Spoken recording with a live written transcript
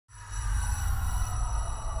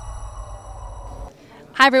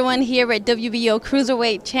Hi everyone, here at WBO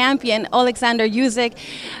Cruiserweight Champion Oleksandr Usyk.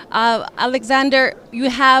 Oleksandr, you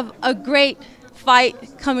have a great fight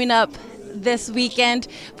coming up this weekend.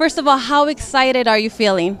 First of all, how excited are you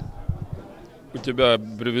feeling? У тебя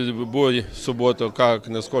бой в субботу,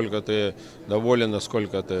 насколько ты доволен,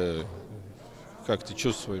 как ты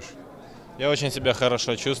чувствуешь? Я очень себя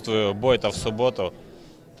хорошо чувствую, бой-то в субботу,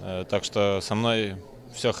 так что со мной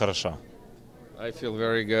все хорошо. I feel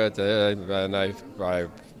very good, and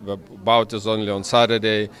bout is only on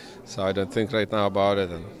Saturday, so I don't think right now about it,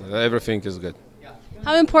 and everything is good.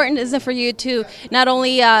 How important is it for you to not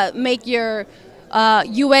only make your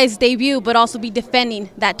US debut, but also be defending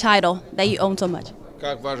that title that you own so much?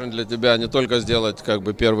 Как важно для тебя не только сделать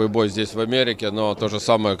первый бой здесь в Америке, но то же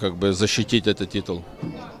самое защитить этот титул?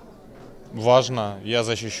 Важно, я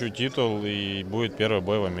защищу титул и будет первый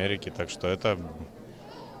бой в Америке, так что это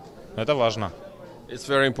важно. It's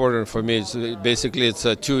very important for me. Basically, it's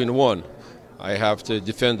a 2-in-1. I have to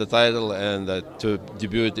defend the title and to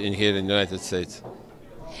debut here in the United States.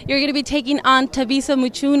 You're going to be taking on Tavisa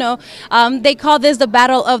Muchuno. They call this the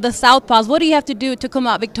Battle of the Southpaws. What do you have to do to come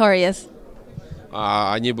out victorious?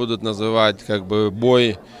 Они будут называть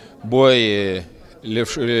бой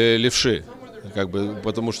левши,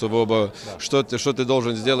 потому что вы оба что ты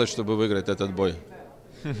должен сделать, чтобы выиграть этот бой?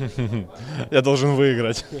 Я должен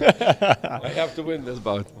выиграть. I have to win this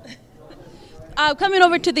bout. Coming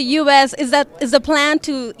over to the U.S., is the plan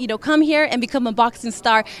to come here and become a boxing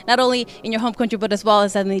star, not only in your home country but as well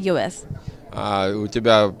as in the U.S.? У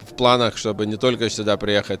тебя в планах, чтобы не только сюда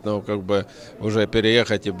приехать, но уже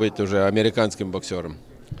переехать и быть уже американским боксером?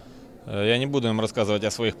 Я не буду им рассказывать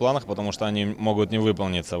о своих планах, потому что они могут не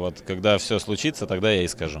выполниться. Вот когда все случится, тогда я и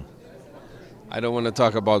скажу. I don't want to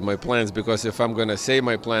talk about my plans because if I'm going to say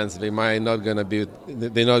my plans, they not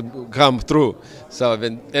come through. So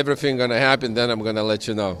when everything going to happen, then I'm going to let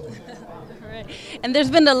you know. Right. And there's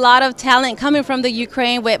been a lot of talent coming from the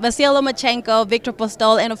Ukraine with Vasyl Lomachenko, Victor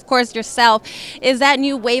Postol, and of course yourself. Is that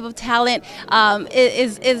new wave of talent?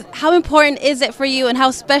 Is how important is it for you, and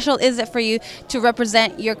how special is it for you to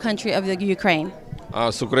represent your country of the Ukraine?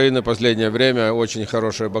 С Украины в последнее время очень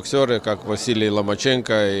хорошие боксеры, как Василий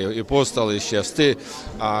Ломаченко и Постол, и сейчас ты.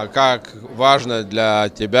 Как важно для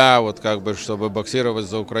тебя, чтобы боксировать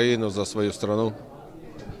за Украину, за свою страну?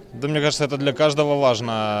 Да, мне кажется, это для каждого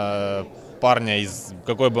важно, парня, из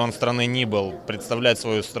какой бы он страны ни был, представлять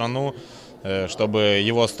свою страну, чтобы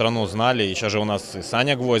его страну знали. Еще же у нас и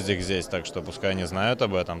Саня Гвоздик здесь, так что пускай они знают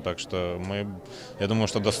об этом. Так что я думаю,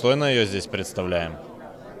 что достойно ее здесь представляем.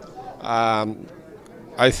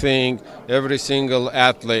 I think every single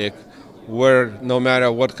athlete, no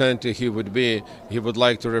matter what country he would be, he would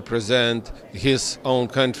like to represent his own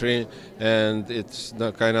country, and it's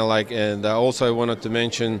kind of like. And also, I wanted to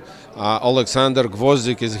mention Oleksandr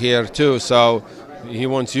Gvozdyk is here too, so he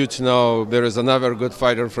wants you to know there is another good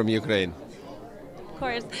fighter from Ukraine. Of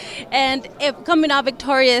course. And if coming out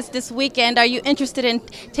victorious this weekend, are you interested in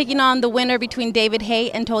taking on the winner between David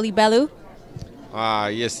Haye and Toli Bellew?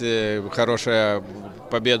 Если хорошая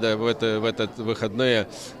победа в этот выходные,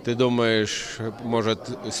 ты думаешь, может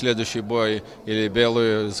следующий бой или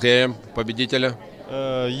Белую с Геем победителя?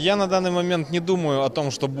 Я на данный момент не думаю о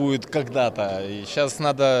том, что будет когда-то. Сейчас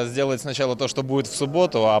надо сделать сначала то, что будет в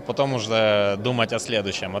субботу, а потом уже думать о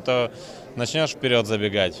следующем. А то начнешь вперед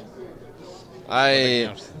забегать.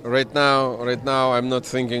 Right now, I'm not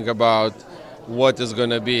thinking about what is going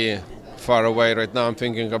to be far away. Right now I'm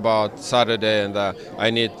thinking about Saturday, and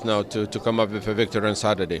I need to come up with a victory on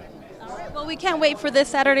Saturday. All right, well, we can't wait for this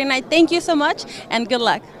Saturday night. Thank you so much, and good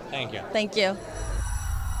luck. Thank you. Thank you.